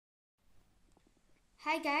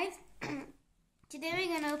Hi guys, today we're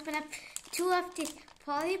going to open up two of the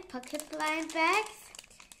Polly Pocket blind bags.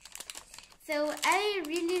 So I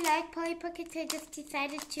really like Polly Pocket, so I just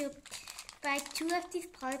decided to buy two of these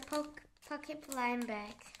Polly Pocket blind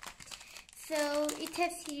bags. So it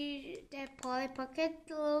has here the Polly Pocket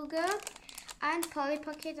logo and Polly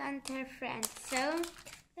Pocket and her friends. So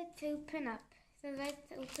let's open up. So let's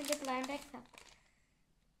open the blind bags up.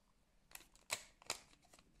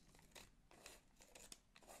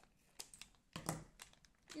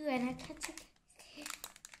 Ooh, and I touch it.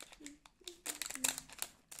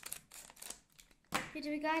 What do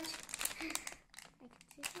we got?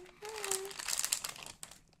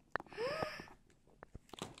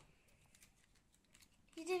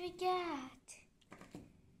 What do we get?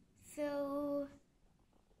 So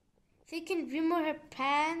you can remove her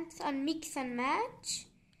pants and mix and match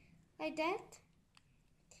like that.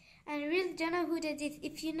 And I really don't know who that is.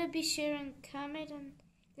 If you know, be sure and comment and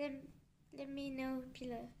let me know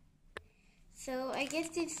below. So I guess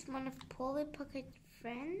this is one of Polly Pocket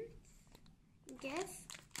friends, I guess.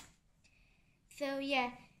 So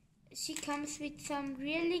yeah, she comes with some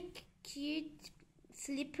really cute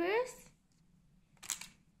slippers.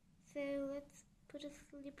 So let's put the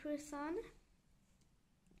slippers on.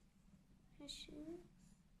 Her shoes.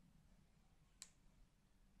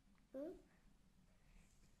 Oh.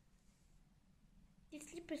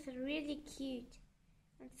 These slippers are really cute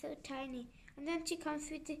and so tiny. And then she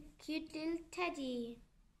comes with a cute little teddy.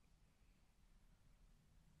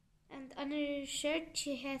 And on her shirt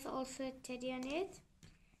she has also a teddy on it.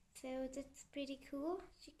 So that's pretty cool.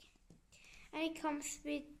 And it comes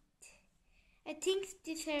with, I think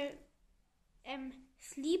this her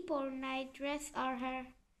sleep or night dress or her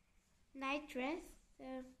night dress. So,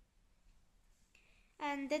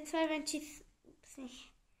 and that's why when she's,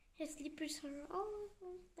 her slippers are all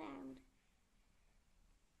down.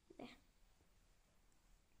 There.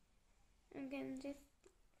 I'm gonna just,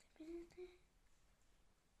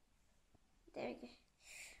 there we go.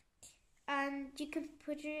 And you can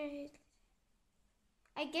put her,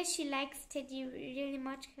 I guess she likes Teddy really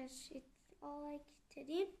much because it's all like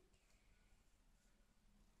Teddy.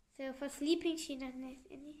 So for sleeping she doesn't have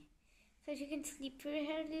any. So she can sleep with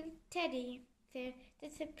her little Teddy. So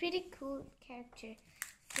that's a pretty cool character.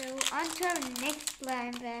 So on to our next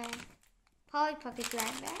blind bag. Polly Pocket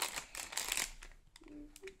blind bag.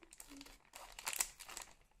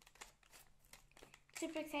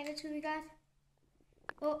 Super excited who we got.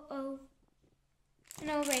 Oh.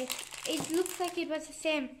 No, wait. It looks like it was the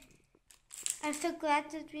same. I'm so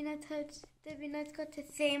glad that we not got the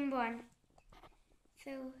same one.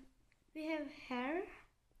 So we have her.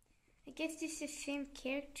 I guess this is the same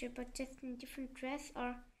character, but just in a different dress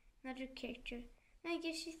or another character. I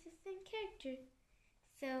guess she's the same character.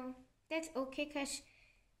 So that's okay because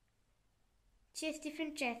she has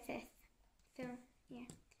different dresses. So yeah,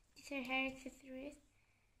 these are her accessories.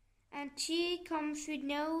 And she comes with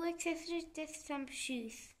no accessories, just some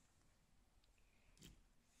shoes.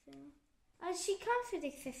 So, oh, she comes with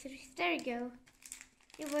accessories. There we go.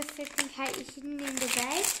 It was, I think, hidden in the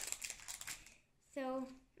bag. So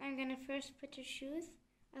I'm gonna first put her shoes.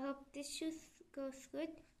 I hope this shoes goes good.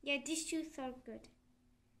 Yeah, these shoes are good.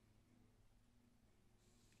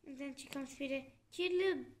 And then she comes with a cute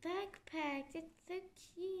little backpack. That's so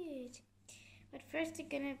cute. But first I'm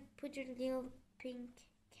gonna put her little pink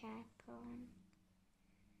cap on.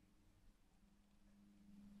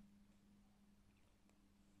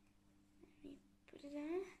 Let me put it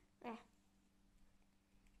on.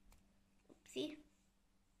 Oopsie.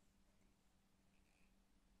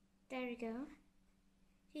 There we go.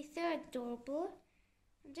 She's so adorable.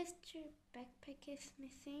 And just her backpack is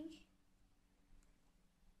missing.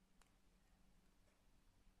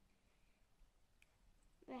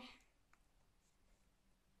 There.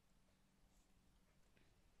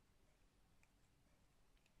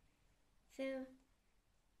 So,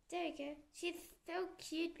 there you go. She's so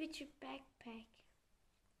cute with her backpack.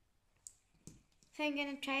 So I'm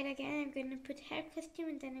gonna try it again. I'm gonna put her costume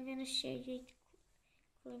and then I'm gonna show you it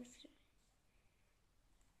closer.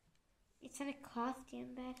 It's not a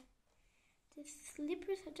costume, but the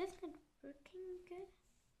slippers are just not working good.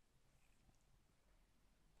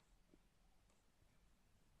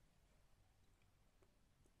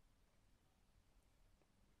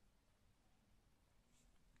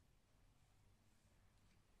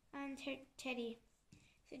 And her teddy.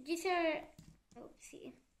 So these are,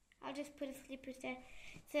 oopsie, I'll just put the slippers there.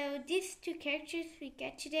 So these two characters we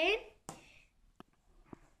get today.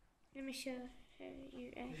 Let me show her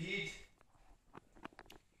your eyes.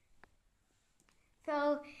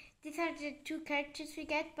 So these are the two characters we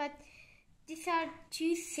get, but these are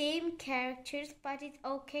two same characters, but it's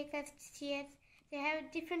okay because they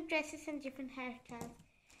have different dresses and different hairstyles.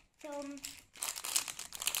 So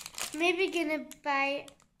maybe gonna buy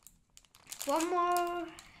one more.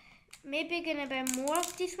 Maybe gonna buy more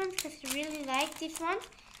of these ones because I really like this one,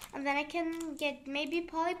 and then I can get maybe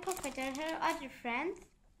Polly Pocket and her other friends.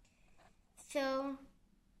 So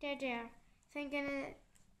they're there. So I'm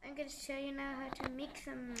gonna show you now how to mix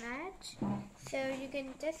and match. So you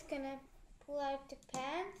can just gonna pull out the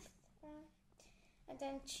pants, and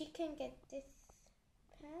then she can get this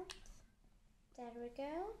pants. There we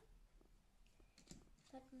go.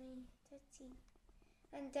 Let's see.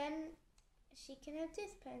 And then she can have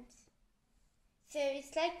this pants. So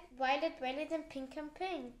it's like violet, and pink and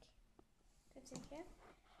pink. That's it here.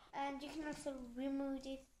 And you can also remove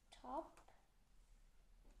this top.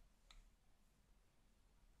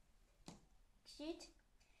 Cute.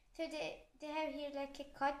 So they have here like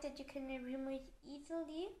a cut that you can remove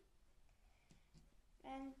easily.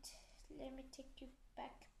 And let me take your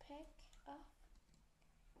backpack off.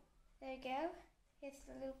 There you go. Here's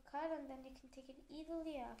the little cut, and then you can take it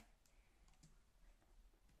easily off.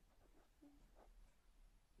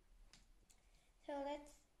 So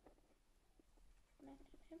let's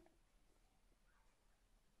match him.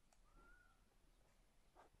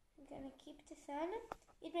 I'm gonna keep this on.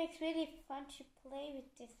 It makes really fun to play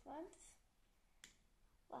with this ones.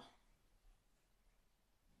 Wow.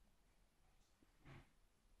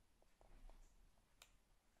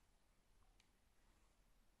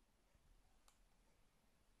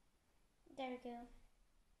 There we go.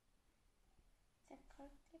 Is that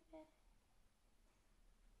card clip?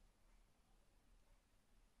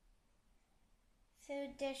 So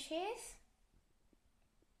there she is.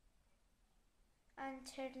 And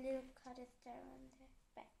her little cut is there on the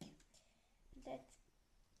back. Let's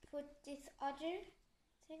put this other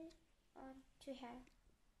thing on to her.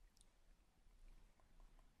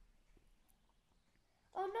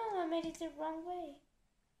 Oh no, I made it the wrong way.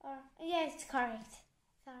 Or, yeah, it's correct.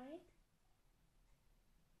 Sorry.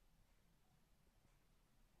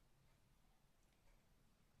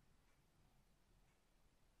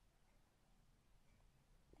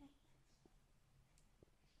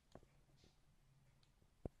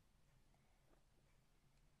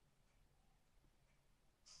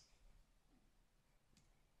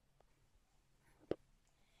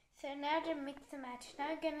 So now they mix and match. Now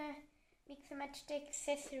I'm gonna mix and match the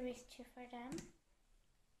accessories too for them.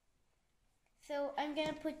 So I'm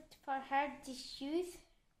gonna put for her the shoes.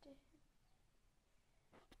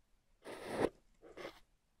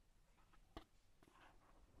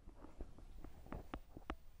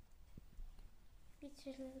 It's a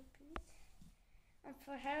little piece. And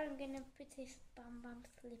for her I'm gonna put this Bum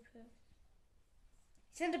slipper.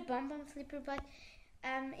 It's not a Bum slipper, but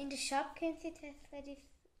in the shop can see it has like this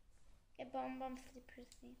a Bum slipper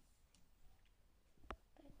thing.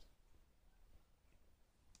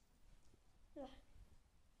 But,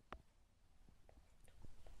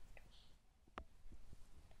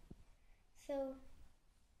 so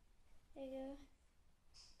there you go.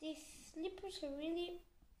 These slippers are really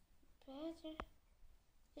bad.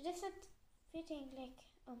 They're just not fitting, like,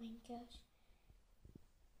 oh my gosh.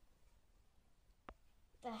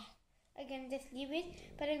 I'm gonna just leave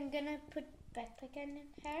it, but I'm gonna put backpack on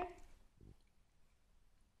her.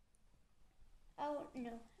 Oh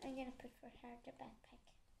no, I'm gonna put for her the backpack.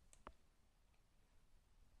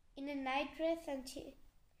 In a night dress, and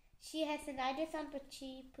she has a night dress on, but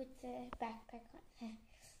she puts a backpack on her.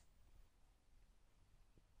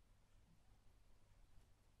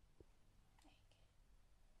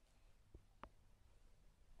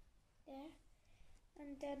 There.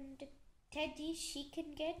 And then the teddy she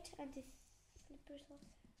can get, and the slippers also.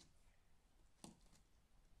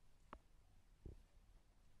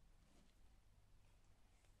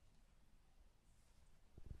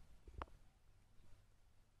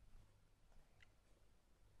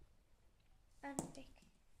 And take.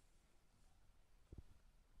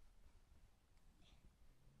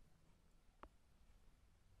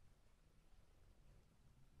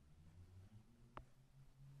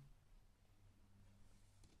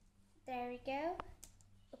 There we go.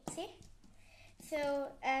 Oopsie. So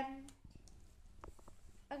I'm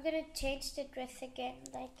gonna change the dress again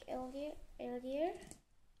like earlier.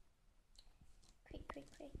 Quick.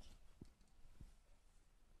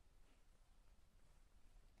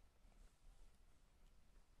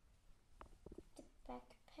 The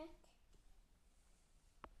backpack.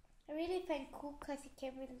 I really find cool because it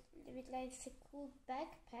came with like a cool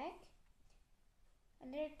backpack. I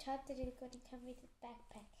never thought that it was going to come with a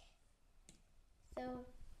backpack. So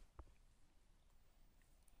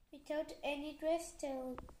we without any dress.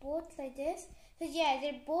 They're both like this. So yeah,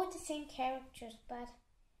 they're both the same characters, but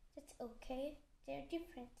that's okay. They're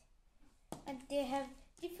different. And they have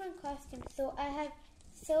different costumes. So I have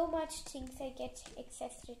so much things I get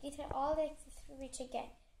accessories. These are all the accessories which I get.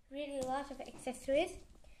 Really a lot of accessories.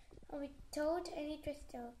 And without any dress,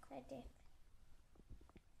 they look like this.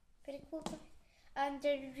 Pretty cool. And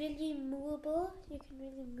they're really movable. You can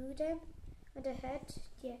really move them. On the head,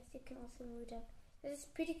 yes, you can also move them. That's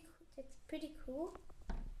pretty cool. That's pretty cool.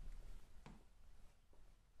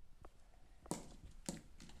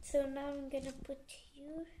 So now I'm gonna put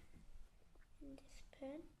you in this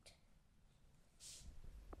pant.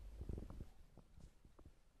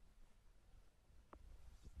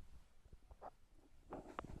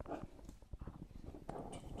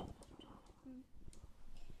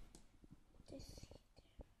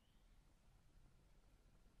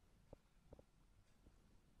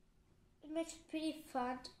 It makes it pretty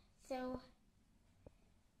fun. So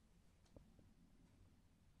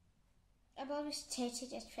I've always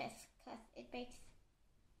hated this dress because it makes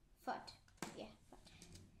fun. Yeah, fun.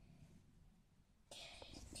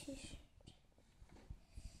 T-shirt.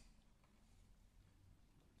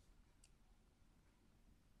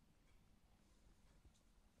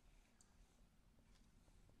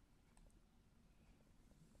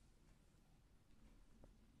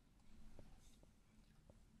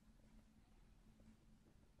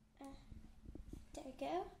 There we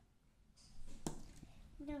go.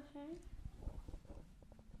 No hair.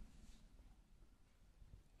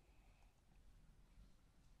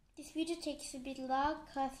 This video takes a bit long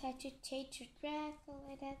because I have to change your dress all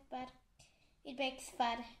like that, but it makes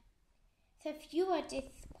fun. So if you want this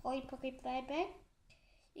Polly Pocket blind bag,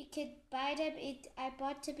 you can buy them. I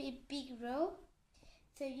bought them in Big Row,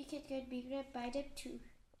 so you can go to Big Row and buy them too,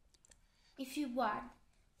 if you want.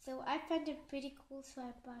 So I found them pretty cool, so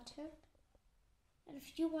I bought them. And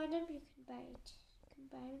if you want them, you can buy it. You can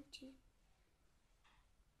buy them too.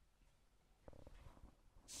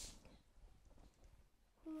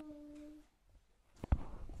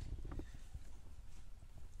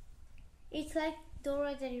 It's like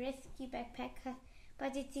Dora the Rescue backpack,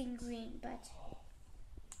 but it's in green. But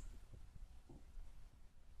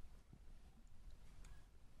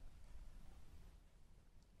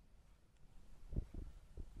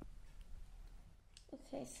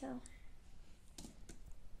okay, so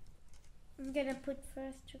I'm gonna put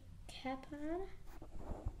first the cap on.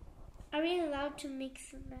 I really love to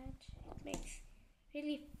mix and match. It makes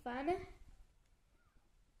really fun.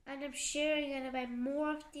 And I'm sure you're gonna buy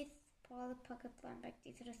more of this Polly Pocket blind bag.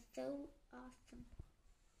 These are so awesome.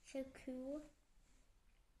 So cool.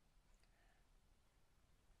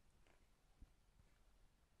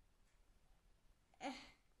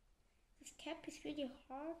 This cap is really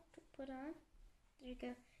hard to put on. There you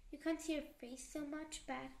go. You can't see your face so much,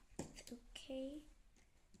 but it's okay.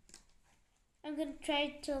 I'm gonna try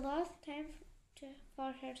it the last time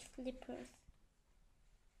for her slippers.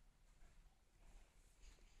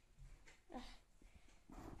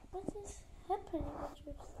 What is happening with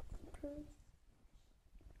your slippers?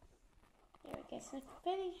 There we go. It's not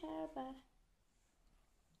fitting her, but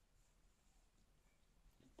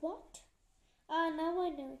what? Oh, now I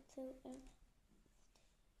know it's so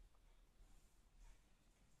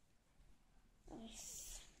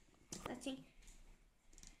I think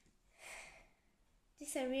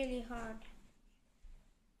these are really hard.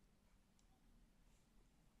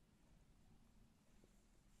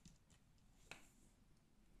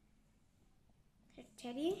 Her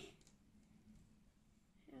teddy.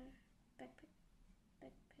 Her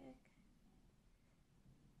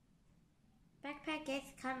backpack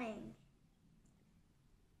is coming.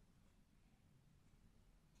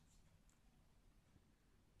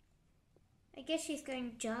 I guess she's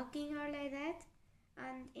going jogging or like that.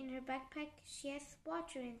 And in her backpack, she has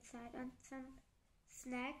water inside and some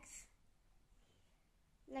snacks,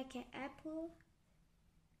 like an apple.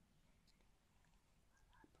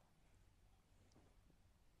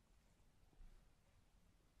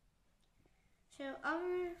 So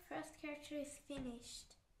our first character is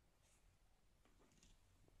finished.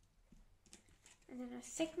 And then our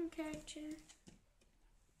second character.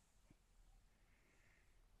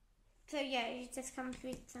 So yeah, it just comes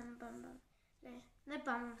with some bumble. Not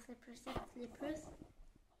bumble slippers, just slippers.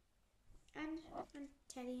 And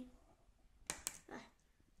teddy.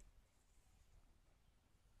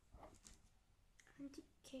 And the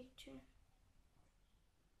character.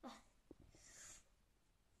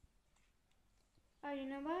 Oh, you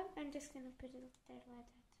know what? I'm just gonna put it there like that.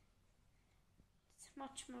 It's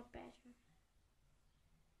much more better.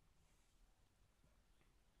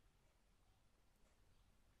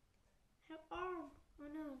 Oh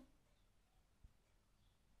no.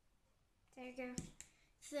 There you go.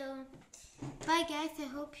 So, bye guys. I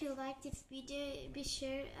hope you liked this video. Be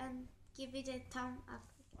sure and give it a thumb up.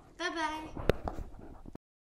 Bye bye.